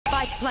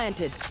Spike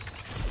planted.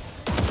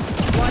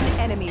 One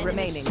enemy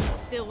remaining.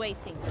 Still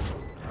waiting.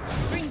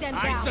 Bring them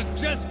down. I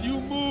suggest you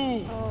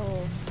move.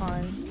 Oh,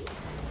 fun.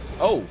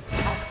 Oh.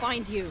 I'll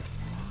find you.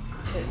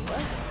 Wait,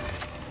 what?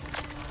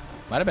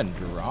 Might have been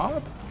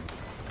drop.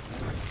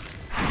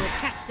 We'll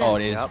catch them. Oh,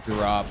 it is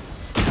drop.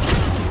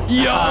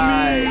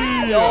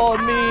 Yummy!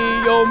 Yummy!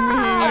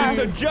 I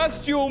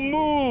suggest you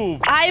move.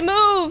 I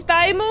moved!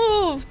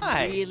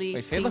 Nice. Really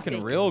Wait, Faye think looking they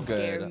real can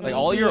scare good. me? Like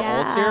all your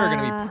ults here are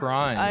gonna be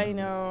prime. I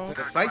know.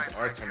 The sites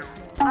are kind of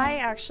small. I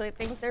actually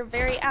think they're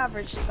very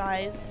average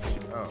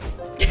sized. Oh.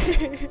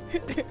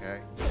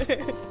 Okay.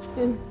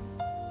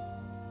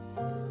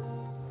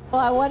 Oh,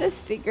 I want to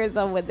sticker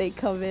them when they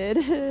come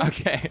in.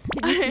 Okay.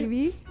 Can you see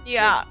me?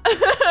 Yeah.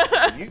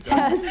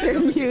 Jess, you're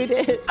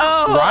muted.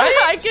 Oh, Right?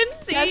 I can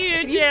see Jess, you,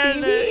 can you Jen.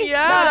 see me?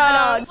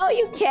 Yeah. No,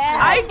 you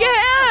can't. I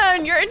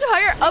can. Your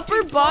entire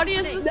upper body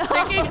is just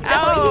sticking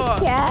out. No,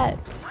 you can't.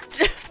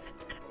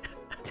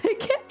 They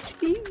can't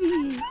see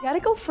me. You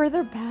gotta go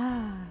further back.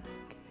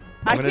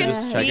 I I'm gonna can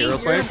just check see it real your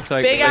quick so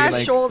I big can, ass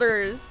like-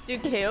 shoulders.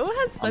 Dude, KO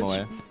has I'm such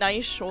away.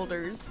 nice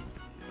shoulders.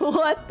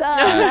 What the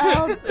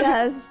hell,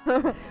 Jess?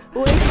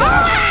 Wait,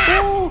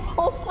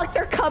 oh, fuck,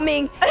 they're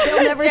coming.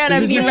 They'll never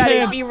Jana, see be me.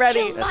 ready, be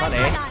ready. That's on A.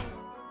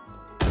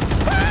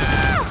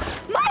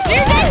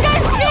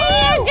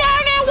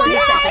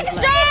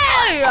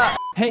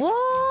 Hey,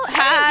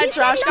 Ha,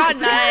 Josh got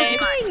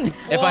knife.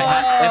 if I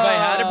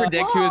had to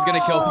predict who was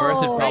gonna kill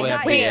first, it'd probably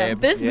have to be Abe.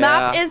 This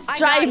map is I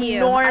got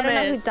you. I don't know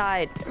who ginormous.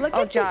 died. Look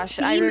Oh, at this Josh,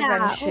 I P map.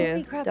 revenged Holy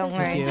you. crap, Don't this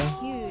worry. map is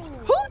Thank huge.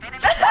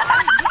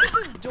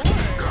 This door.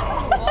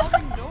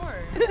 Revolving door.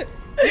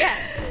 Yeah,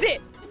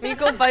 sit.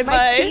 Nico, bye My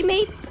bye.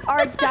 teammates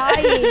are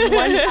dying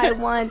one by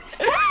one.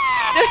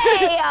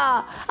 Hey,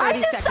 I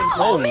just seconds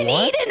saw left. him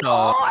Oh, eat an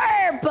what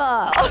orb.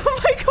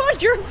 Oh my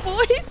god, your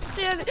voice,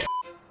 Jen.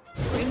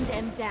 Bring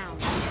them down.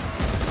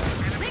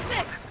 Take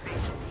this.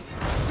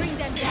 Bring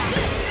them down.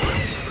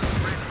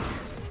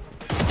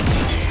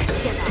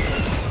 Get up.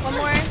 One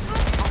more.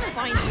 I'll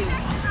find you.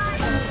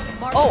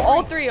 Mark Oh, all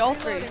point. three, all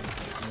three. We'll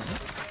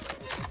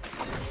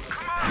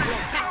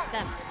catch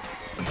them.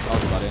 Oh,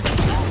 buddy.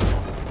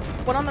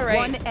 One on the right.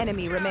 One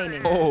enemy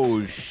remaining.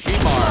 Oh,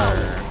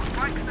 Shimar.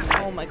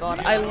 Oh my god,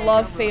 I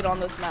love Fate on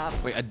this map.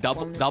 Wait, a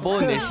double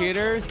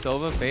initiator,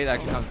 Sova, Fate, that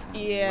counts.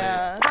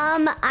 Yeah.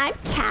 I'm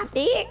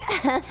Cappy.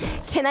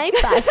 Can I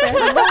buy for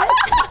everyone?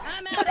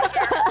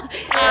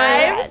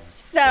 I'm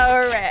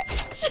so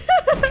rich.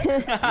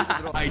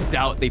 I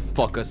doubt they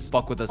fuck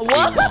with us. What?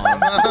 A long.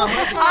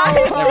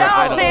 I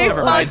doubt they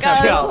Never mind.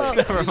 fuck us.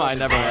 Never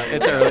mind.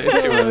 It's early.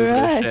 It's too early for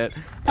this shit.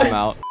 I'm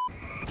out.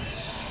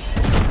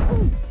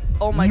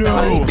 Oh my No. god.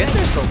 How did he get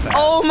there so fast?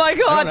 Oh my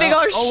god, they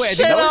got Oh wait,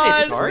 shit that was on.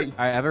 a start. All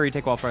right, have a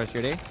retake wall first,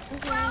 ready? Ready.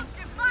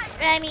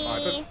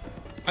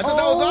 I thought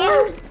that was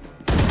ours.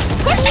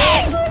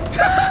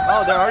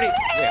 Oh, they're already.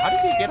 Wait, how did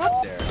he get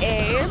up there?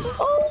 Abe.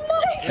 Oh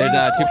my god.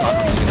 There's two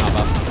platforms you can hop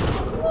up.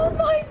 Oh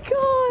my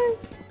god.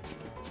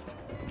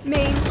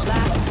 Main,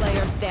 Last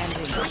player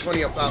standing.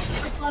 20 up top.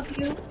 I love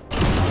you.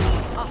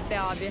 Ah, be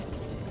abi.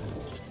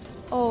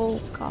 Oh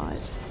god.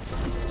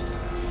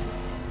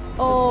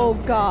 Oh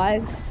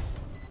god.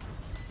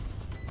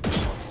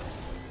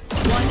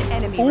 One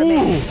enemy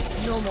remaining.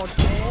 No more.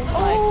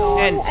 Oh,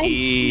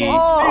 NT.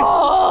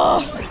 Oh,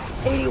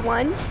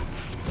 81.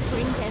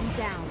 Bring them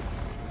down.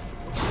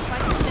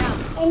 Fight them down.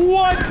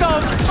 What the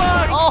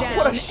fuck? Oh,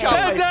 what a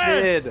Shot by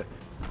Sid.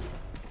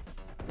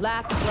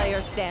 Last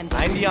player standing.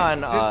 90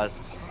 on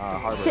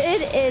Harbor.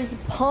 Sid is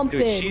pumping.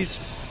 Dude, she's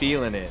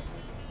feeling it.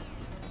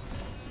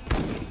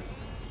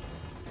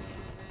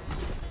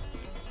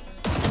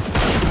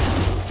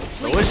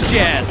 So is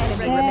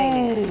Jess. Enemy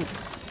remaining.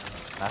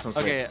 Last one's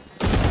Okay.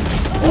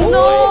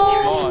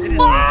 No!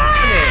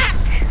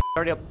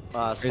 Already up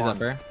Raise spawn. up,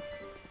 bro.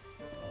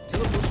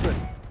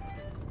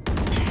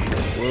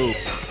 Whoa.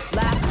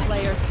 Last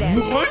player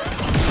standing. What?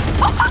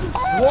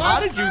 How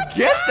did you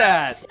get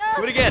that?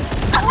 Do it again.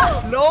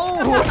 No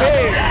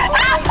way.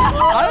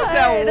 How does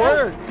that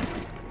work?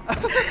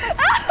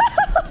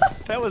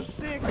 That was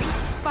sick.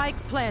 Spike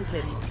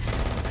planted.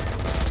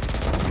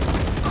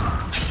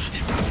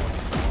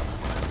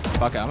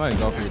 Fuck it, I'm gonna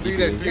go for your Three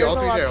there, DP. three, all There's a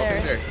three lot there, all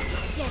there. three there.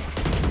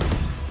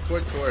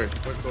 Towards score.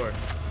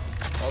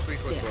 All three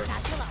towards score.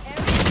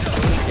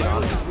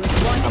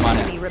 One I'm on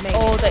enemy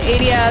remaining. Oh, the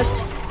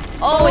ADS.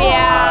 Oh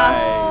yeah.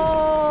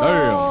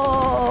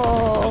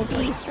 Oh,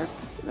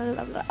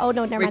 oh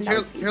no, never Wait,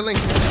 mind. here link.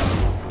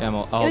 Yeah, I'm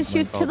all, It was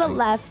shoots to the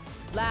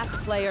left. Last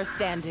player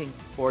standing.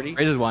 40.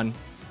 Raises one.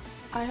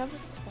 I have a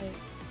spike.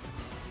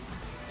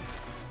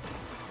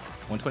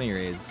 120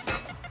 raise.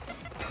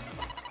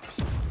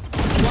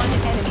 One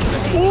enemy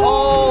remaining.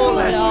 Oh,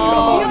 let's No.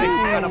 go. They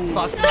kinda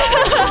fucked up.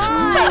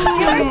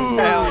 You're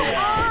so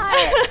hot.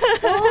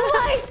 Oh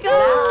my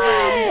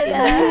god.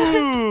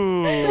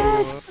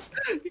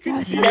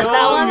 Did that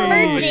one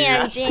for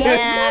Jan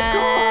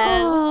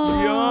Jan.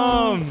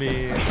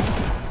 Yummy.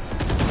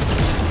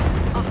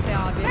 Ah, be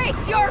abi.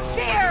 Face your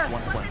fear.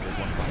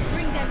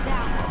 Bring them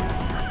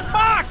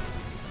down.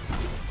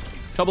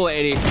 Trouble at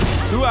 80.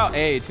 Two out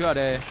A.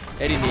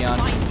 80 neon.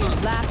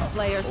 Last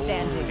player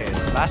standing. Okay,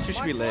 last two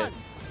should be lit.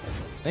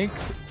 I think.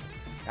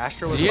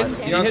 Astra was Did you lit.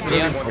 hit, did you hit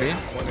neon? One hit.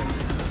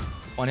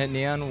 One hit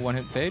neon, one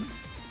hit fade?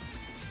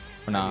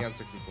 Or nah? Neon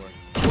 64.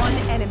 One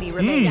enemy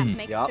remaining.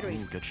 Makes Yup. 3.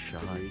 Good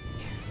shot.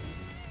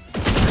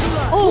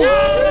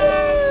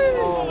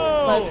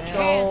 Let's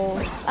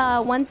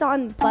go. One's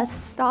on bus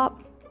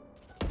stop.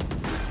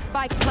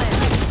 Spike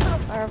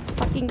planted. Or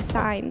fucking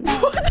signs.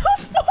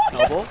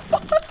 Double.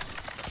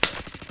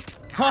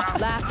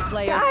 Last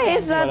player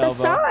Guys, standing. the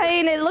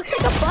sign, it looks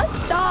like a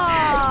bus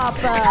stop.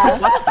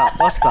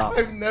 Bus stop.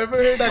 I've never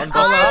heard that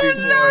call out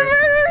before.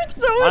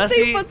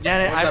 Honestly,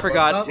 Janet, What's I that,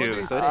 forgot bus stop? too,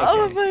 so it's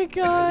Oh okay. my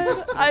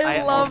god. I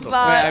I love also-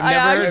 that. Wait, I've I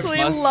never heard actually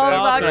bus love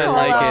stop, that but I call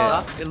like Bus it.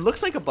 out. stop? It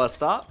looks like a bus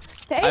stop.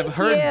 Thank I've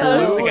heard you.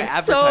 blue. Like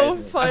an So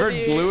advertisement. I've heard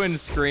funny. blue and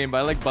scream, but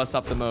I like bus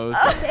stop the most.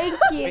 Thank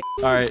you.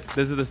 All right,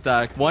 this is the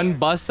stack. One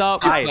bus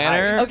stop, Hi,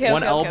 planner, hi. Okay,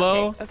 one okay,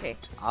 elbow. Okay.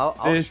 I'll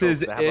This show is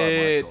 'cause I have a lot of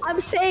it. marshals. I'm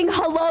saying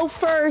hello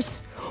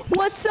first.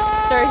 What's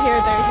up? They're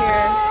here, they're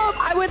here.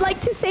 I would like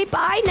to say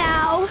bye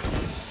now.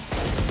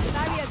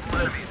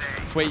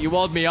 Wait, you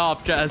walled me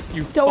off, Jess.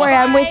 You Don't worry,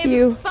 I'm with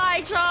you.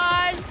 Bye,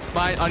 John.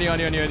 Fine, on you. I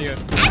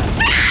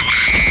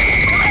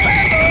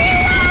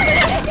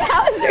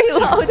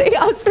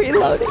was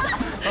reloading.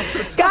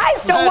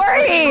 Guys, don't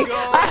worry.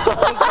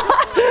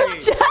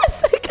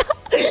 Jessica.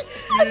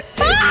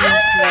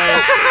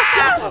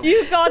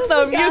 You got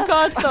them. You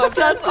got them.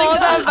 That's all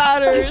that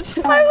matters.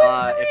 If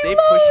they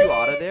push you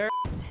out of there.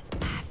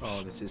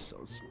 Oh, this is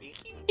so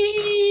sneaky.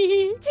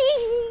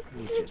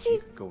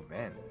 Go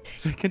Van.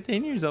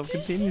 Contain yourself.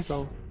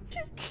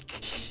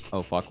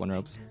 Oh fuck, one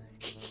ropes.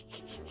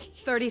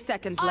 30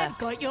 seconds left.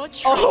 Got your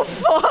Oh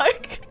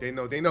fuck. They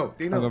know. I'll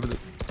go for the...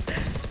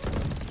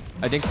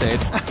 I think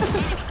Sage.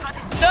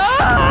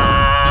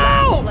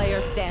 Last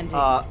player standing.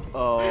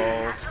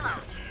 Oh.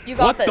 You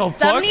got What this. the fuck?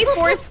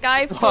 74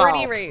 Sky, 40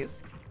 Wow.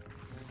 raise.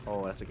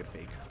 Oh, that's a good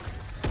fake.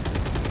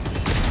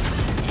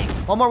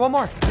 One more. What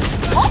the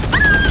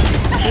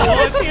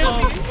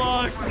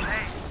fuck?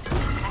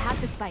 I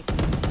have the spike.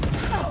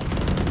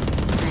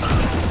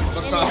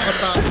 Bus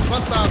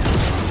stop.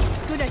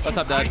 Good What's attempt.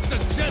 up, Dad?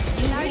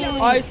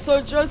 I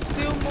suggest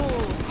you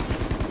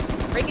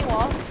move. Breaking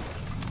wall.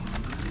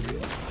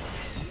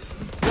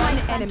 One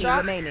enemy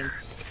remaining.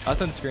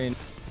 That's on screen.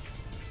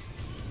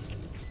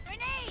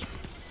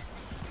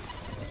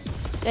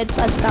 Good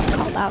bus stop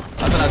called out.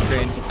 That's on that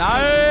screen.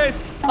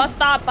 Nice! Bus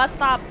stop, bus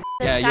stop.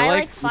 Yeah, guy you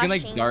likes can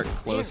like flashing. dart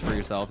close for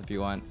yourself if you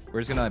want. We're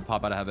just gonna like,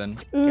 pop out of heaven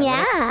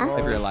Yeah.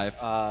 if you're alive.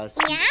 Yeah.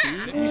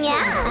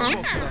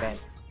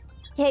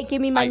 Hey,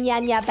 give me my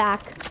nyanya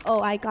back. Oh,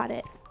 I got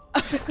it.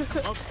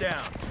 Smoke's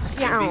down.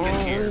 Meow,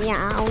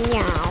 meow,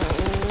 meow,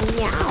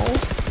 meow,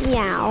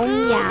 meow, meow,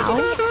 meow,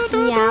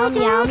 meow, meow,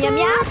 meow, meow,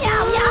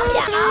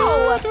 meow,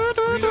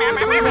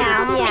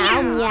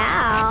 meow,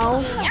 meow,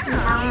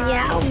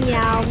 meow,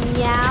 meow,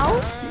 meow.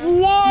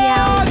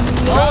 What?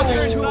 Meow,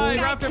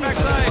 Raptor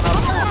backside.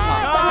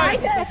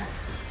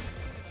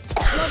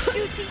 Your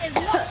duty is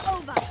not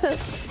over.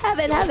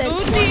 Heaven.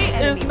 Duty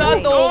is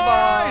not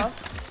over.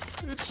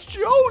 It's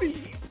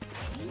Jody.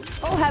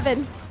 Oh,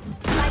 heaven.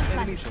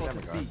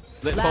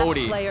 Lit Last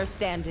Bodhi. player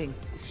standing.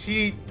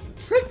 She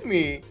tricked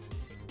me.